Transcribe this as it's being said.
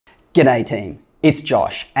G'day team, it's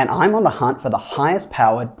Josh and I'm on the hunt for the highest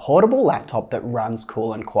powered portable laptop that runs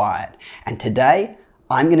cool and quiet. And today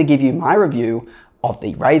I'm going to give you my review of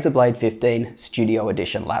the Razer Blade 15 Studio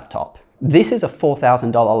Edition laptop. This is a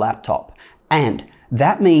 $4,000 laptop and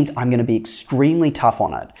that means I'm going to be extremely tough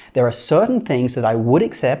on it. There are certain things that I would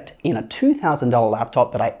accept in a $2,000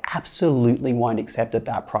 laptop that I absolutely won't accept at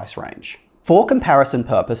that price range. For comparison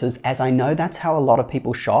purposes, as I know that's how a lot of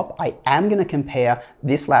people shop, I am going to compare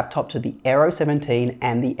this laptop to the Aero 17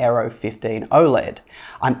 and the Aero 15 OLED.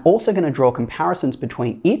 I'm also going to draw comparisons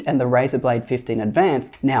between it and the Razer Blade 15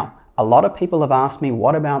 Advanced. Now, a lot of people have asked me,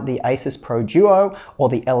 what about the Asus Pro Duo or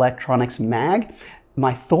the Electronics Mag?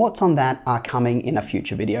 My thoughts on that are coming in a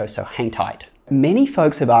future video, so hang tight. Many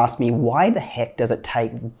folks have asked me, why the heck does it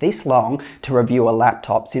take this long to review a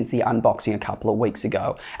laptop since the unboxing a couple of weeks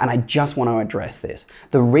ago? And I just want to address this.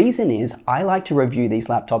 The reason is I like to review these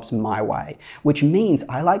laptops my way, which means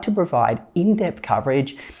I like to provide in-depth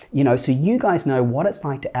coverage, so you guys know what it's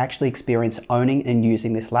like to actually experience owning and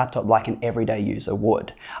using this laptop like an everyday user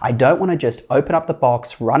would. I don't want to just open up the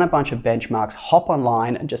box, run a bunch of benchmarks, hop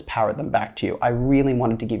online and just parrot them back to you. I really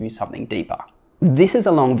wanted to give you something deeper. This is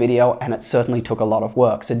a long video and it certainly took a lot of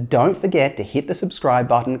work, so don't forget to hit the subscribe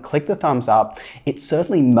button, click the thumbs up. It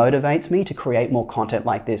certainly motivates me to create more content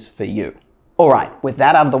like this for you. Alright, with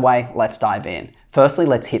that out of the way, let's dive in. Firstly,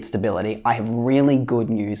 let's hit stability. I have really good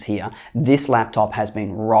news here. This laptop has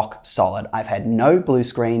been rock solid. I've had no blue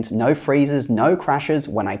screens, no freezes, no crashes.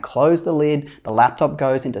 When I close the lid, the laptop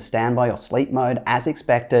goes into standby or sleep mode as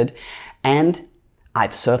expected, and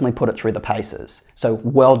I've certainly put it through the paces. So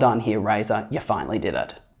well done here, Razer, you finally did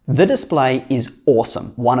it. The display is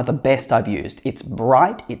awesome, one of the best I've used. It's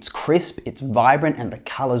bright, it's crisp, it's vibrant, and the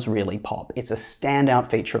colors really pop. It's a standout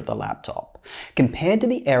feature of the laptop. Compared to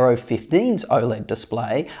the Aero 15's OLED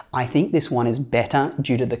display, I think this one is better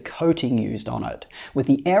due to the coating used on it. With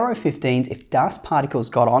the Aero 15's, if dust particles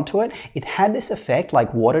got onto it, it had this effect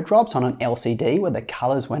like water drops on an LCD where the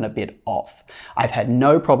colors went a bit off. I've had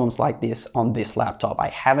no problems like this on this laptop. I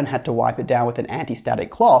haven't had to wipe it down with an anti-static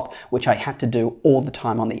cloth, which I had to do all the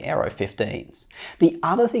time on the Aero 15's. The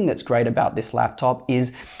other thing that's great about this laptop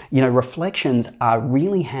is, reflections are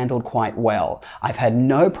really handled quite well. I've had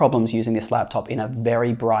no problems using this laptop in a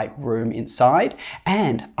very bright room inside,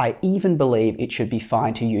 and I even believe it should be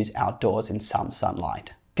fine to use outdoors in some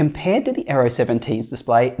sunlight. Compared to the Aero 17's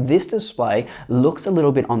display, this display looks a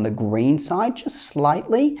little bit on the green side, just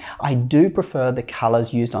slightly. I do prefer the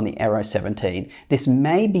colors used on the Aero 17. This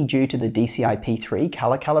may be due to the DCI-P3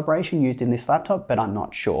 color calibration used in this laptop, but I'm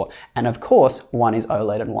not sure. And of course, one is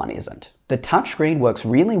OLED and one isn't. The touchscreen works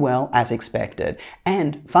really well as expected,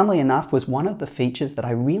 and funnily enough was one of the features that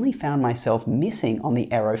I really found myself missing on the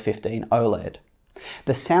Aero 15 OLED.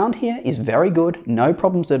 The sound here is very good, no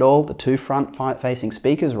problems at all. The two front-facing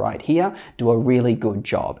speakers right here do a really good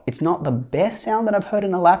job. It's not the best sound that I've heard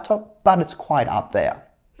in a laptop, but it's quite up there.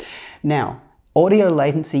 Now, audio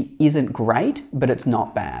latency isn't great, but it's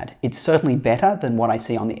not bad. It's certainly better than what I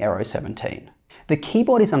see on the Aero 17. The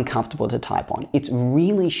keyboard is uncomfortable to type on. It's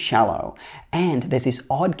really shallow, and there's this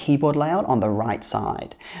odd keyboard layout on the right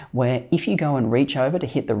side where if you go and reach over to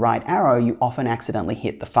hit the right arrow, you often accidentally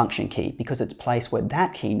hit the function key because it's placed where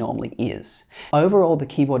that key normally is. Overall, the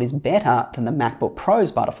keyboard is better than the MacBook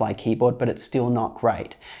Pro's butterfly keyboard, but it's still not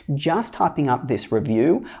great. Just typing up this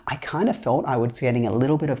review, I kind of felt I was getting a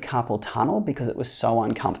little bit of carpal tunnel because it was so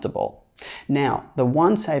uncomfortable. Now, the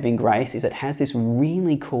one saving grace is it has this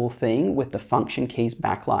really cool thing with the function keys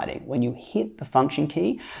backlighting. When you hit the function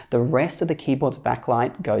key, the rest of the keyboard's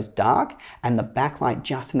backlight goes dark and the backlight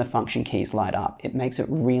just in the function keys light up. It makes it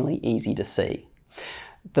really easy to see.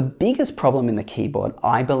 The biggest problem in the keyboard,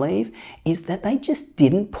 I believe, is that they just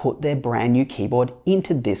didn't put their brand new keyboard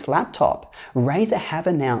into this laptop. Razer have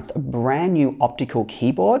announced a brand new optical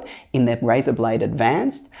keyboard in their Razer Blade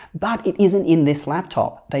Advanced, but it isn't in this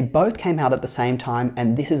laptop. They both came out at the same time,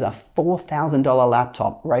 and this is a $4,000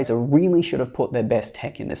 laptop. Razer really should have put their best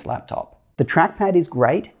tech in this laptop. The trackpad is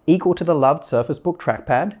great, equal to the loved Surface Book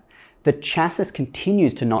trackpad. The chassis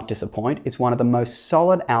continues to not disappoint. It's one of the most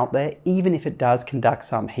solid out there, even if it does conduct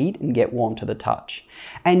some heat and get warm to the touch.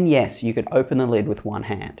 And yes, you can open the lid with one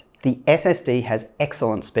hand. The SSD has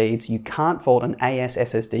excellent speeds. You can't fault an AS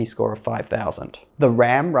SSD score of 5000. The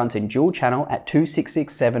RAM runs in dual channel at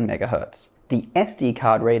 2667 MHz. The SD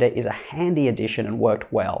card reader is a handy addition and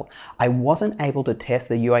worked well. I wasn't able to test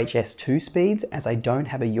the UHS 2 speeds as I don't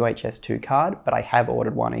have a UHS 2 card, but I have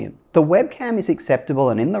ordered one in. The webcam is acceptable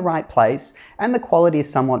and in the right place, and the quality is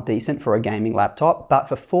somewhat decent for a gaming laptop, but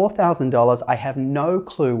for $4,000 I have no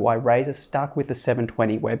clue why Razer stuck with the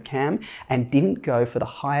 720 webcam and didn't go for the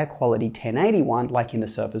higher quality 1080 one like in the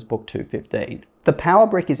Surface Book 215. The power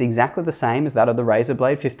brick is exactly the same as that of the Razer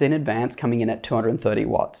Blade 15 Advanced, coming in at 230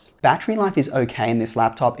 watts. Battery life is okay in this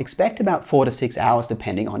laptop, expect about 4 to 6 hours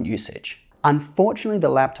depending on usage. Unfortunately, the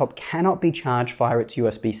laptop cannot be charged via its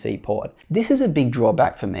USB-C port. This is a big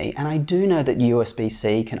drawback for me, and I do know that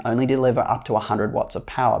USB-C can only deliver up to 100 watts of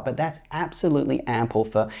power, but that's absolutely ample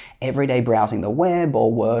for everyday browsing the web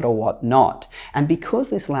or Word or whatnot. And because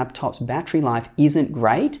this laptop's battery life isn't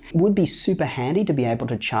great, it would be super handy to be able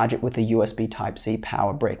to charge it with a USB Type-C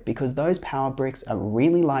power brick, because those power bricks are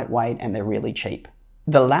really lightweight and they're really cheap.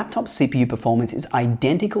 The laptop's CPU performance is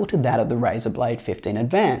identical to that of the Razer Blade 15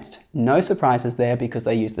 Advanced. No surprises there because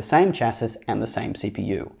they use the same chassis and the same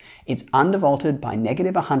CPU. It's undervolted by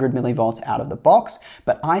negative 100 millivolts out of the box,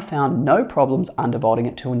 but I found no problems undervolting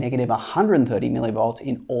it to a negative 130 millivolts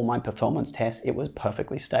in all my performance tests. It was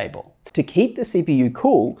perfectly stable. To keep the CPU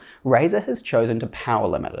cool, Razer has chosen to power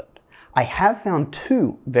limit it. I have found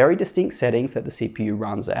two very distinct settings that the CPU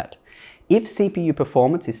runs at. If CPU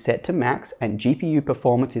performance is set to max and GPU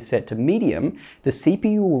performance is set to medium, the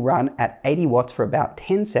CPU will run at 80 watts for about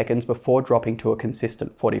 10 seconds before dropping to a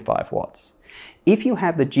consistent 45 watts. If you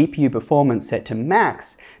have the GPU performance set to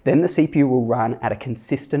max, then the CPU will run at a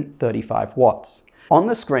consistent 35 watts. On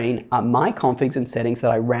the screen are my configs and settings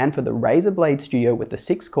that I ran for the Razer Blade Studio with the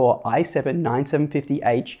 6-core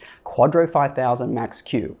i7-9750H Quadro 5000 Max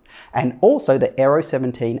Q, and also the Aero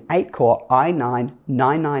 17 8-core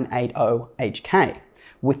i9-9980HK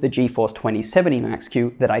with the GeForce 2070 Max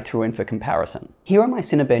Q that I threw in for comparison. Here are my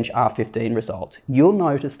Cinebench R15 results. You'll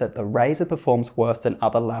notice that the Razer performs worse than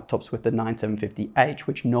other laptops with the 9750H,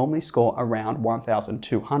 which normally score around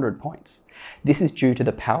 1200 points. This is due to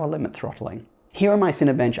the power limit throttling. Here are my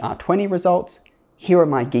Cinebench R20 results. Here are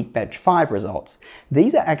my Geekbench 5 results.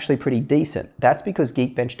 These are actually pretty decent. That's because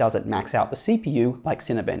Geekbench doesn't max out the CPU like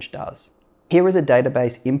Cinebench does. Here is a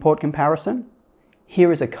database import comparison.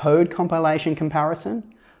 Here is a code compilation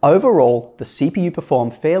comparison. Overall, the CPU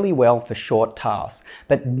performed fairly well for short tasks,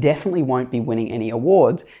 but definitely won't be winning any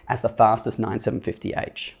awards as the fastest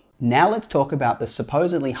 9750H. Now let's talk about the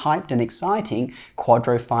supposedly hyped and exciting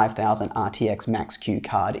Quadro 5000 RTX Max Q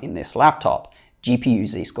card in this laptop. GPU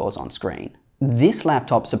Z-scores on screen. This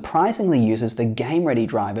laptop surprisingly uses the game-ready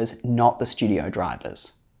drivers, not the studio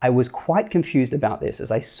drivers. I was quite confused about this as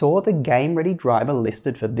I saw the game-ready driver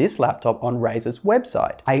listed for this laptop on Razer's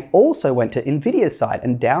website. I also went to Nvidia's site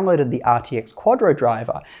and downloaded the RTX Quadro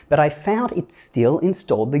driver, but I found it still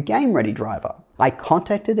installed the game-ready driver. I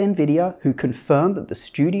contacted Nvidia, who confirmed that the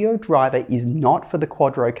studio driver is not for the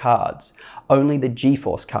Quadro cards, only the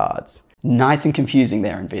GeForce cards. Nice and confusing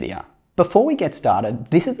there, Nvidia. Before we get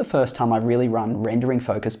started, this is the first time I've really run rendering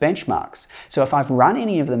focus benchmarks. So if I've run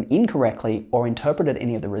any of them incorrectly or interpreted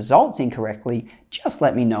any of the results incorrectly, just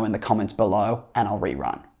let me know in the comments below and I'll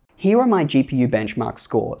rerun. Here are my GPU benchmark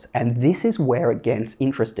scores, and this is where it gets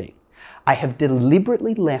interesting. I have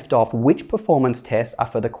deliberately left off which performance tests are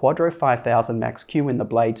for the Quadro 5000 Max Q in the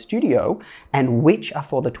Blade Studio and which are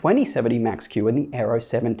for the 2070 Max Q in the Aero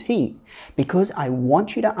 17, because I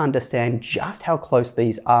want you to understand just how close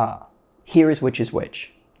these are. Here is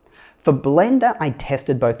which. For Blender, I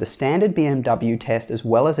tested both the standard BMW test as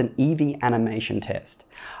well as an EV animation test.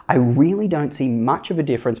 I really don't see much of a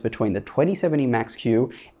difference between the 2070 Max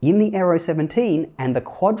Q in the Aero 17 and the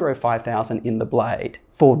Quadro 5000 in the Blade.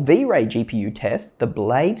 For V-Ray GPU tests, the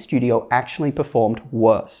Blade Studio actually performed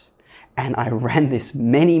worse. And I ran this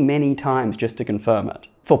many times just to confirm it.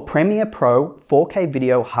 For Premiere Pro 4K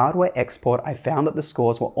video hardware export, I found that the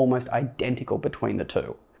scores were almost identical between the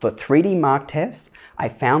two. For 3D Mark tests, I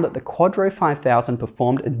found that the Quadro 5000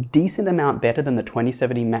 performed a decent amount better than the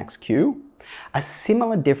 2070 Max Q, a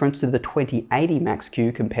similar difference to the 2080 Max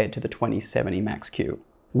Q compared to the 2070 Max Q.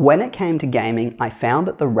 When it came to gaming, I found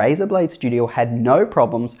that the Razer Blade Studio had no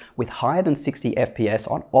problems with higher than 60 FPS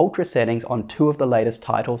on ultra settings on two of the latest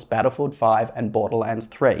titles, Battlefield 5 and Borderlands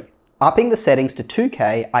 3. Upping the settings to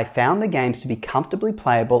 2K, I found the games to be comfortably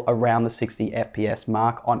playable around the 60 FPS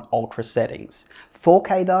mark on ultra settings.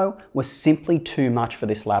 4K though was simply too much for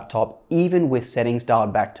this laptop, even with settings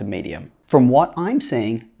dialed back to medium. From what I'm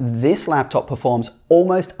seeing, this laptop performs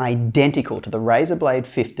almost identical to the Razer Blade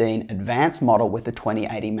 15 Advanced model with the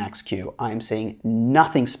 2080 Max Q. I am seeing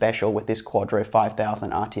nothing special with this Quadro 5000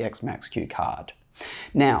 RTX Max Q card.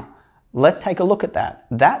 Now, Let's take a look at that.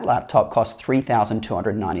 That laptop costs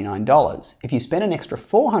 $3,299. If you spend an extra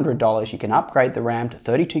 $400, you can upgrade the RAM to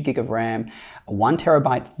 32 gig of RAM, a 1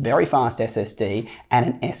 terabyte very fast SSD, and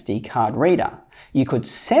an SD card reader. You could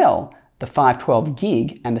sell the 512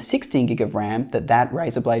 gig and the 16 gig of RAM that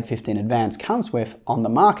Razer Blade 15 Advanced comes with on the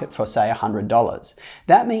market for say $100.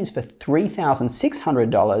 That means for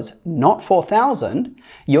 $3,600, not $4,000,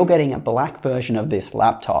 you're getting a black version of this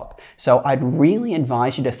laptop. So I'd really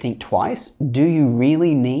advise you to think twice. Do you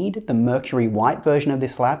really need the Mercury White version of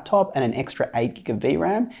this laptop and an extra 8 gig of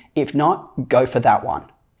VRAM? If not, go for that one.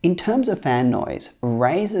 In terms of fan noise,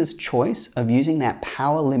 Razer's choice of using that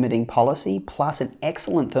power limiting policy plus an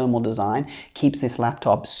excellent thermal design keeps this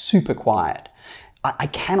laptop super quiet. I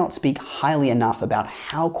cannot speak highly enough about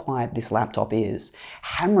how quiet this laptop is.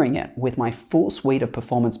 Hammering it with my full suite of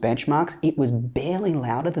performance benchmarks, it was barely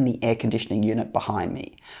louder than the air conditioning unit behind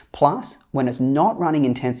me. Plus, when it's not running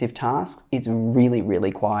intensive tasks, it's really,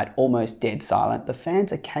 really quiet, almost dead silent. The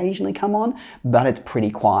fans occasionally come on, but it's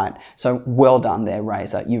pretty quiet. So well done there,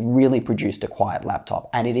 Razer. You've really produced a quiet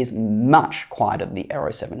laptop, and it is much quieter than the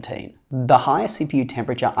Aero 17. The highest CPU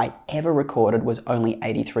temperature I ever recorded was only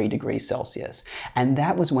 83 degrees Celsius, and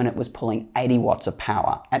that was when it was pulling 80 watts of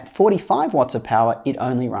power. At 45 watts of power, it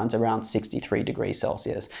only runs around 63 degrees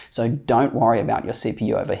Celsius, so don't worry about your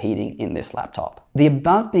CPU overheating in this laptop. The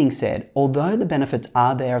above being said, although the benefits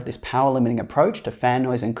are there of this power limiting approach to fan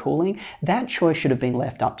noise and cooling, that choice should have been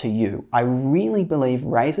left up to you. I really believe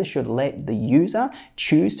Razer should let the user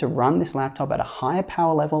choose to run this laptop at a higher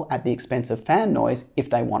power level at the expense of fan noise if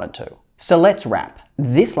they wanted to. So let's wrap.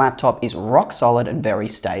 This laptop is rock solid and very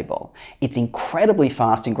stable. It's incredibly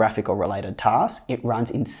fast in graphical related tasks, it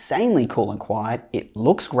runs insanely cool and quiet, it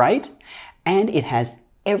looks great, and it has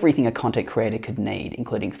everything a content creator could need,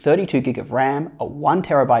 including 32 gig of RAM, a 1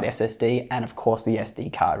 terabyte SSD, and of course the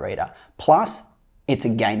SD card reader. Plus, it's a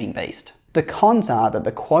gaming beast. The cons are that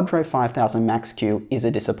the Quadro 5000 Max Q is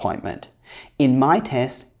a disappointment. In my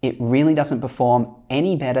tests, it really doesn't perform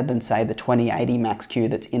any better than say the 2080 Max Q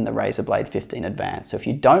that's in the Razer Blade 15 Advanced. So if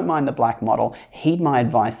you don't mind the black model, heed my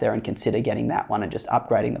advice there and consider getting that one and just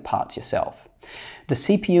upgrading the parts yourself. The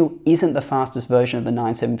CPU isn't the fastest version of the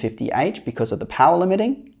 9750H because of the power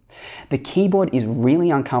limiting. The keyboard is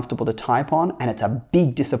really uncomfortable to type on, and it's a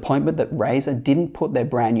big disappointment that Razer didn't put their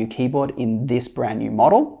brand new keyboard in this brand new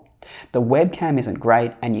model. The webcam isn't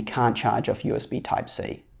great, and you can't charge off USB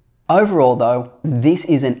Type-C. Overall though, this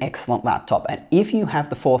is an excellent laptop, and if you have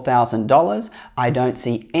the $4,000, I don't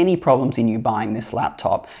see any problems in you buying this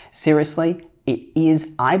laptop. Seriously, it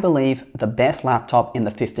is, I believe, the best laptop in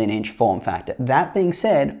the 15-inch form factor. That being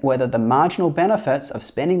said, whether the marginal benefits of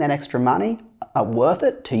spending that extra money are worth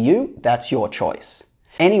it to you, that's your choice.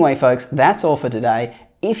 Anyway folks, that's all for today.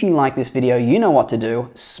 If you like this video, you know what to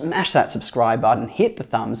do. Smash that subscribe button, hit the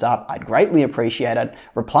thumbs up. I'd greatly appreciate it.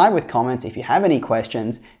 Reply with comments if you have any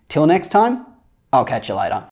questions. Till next time, I'll catch you later.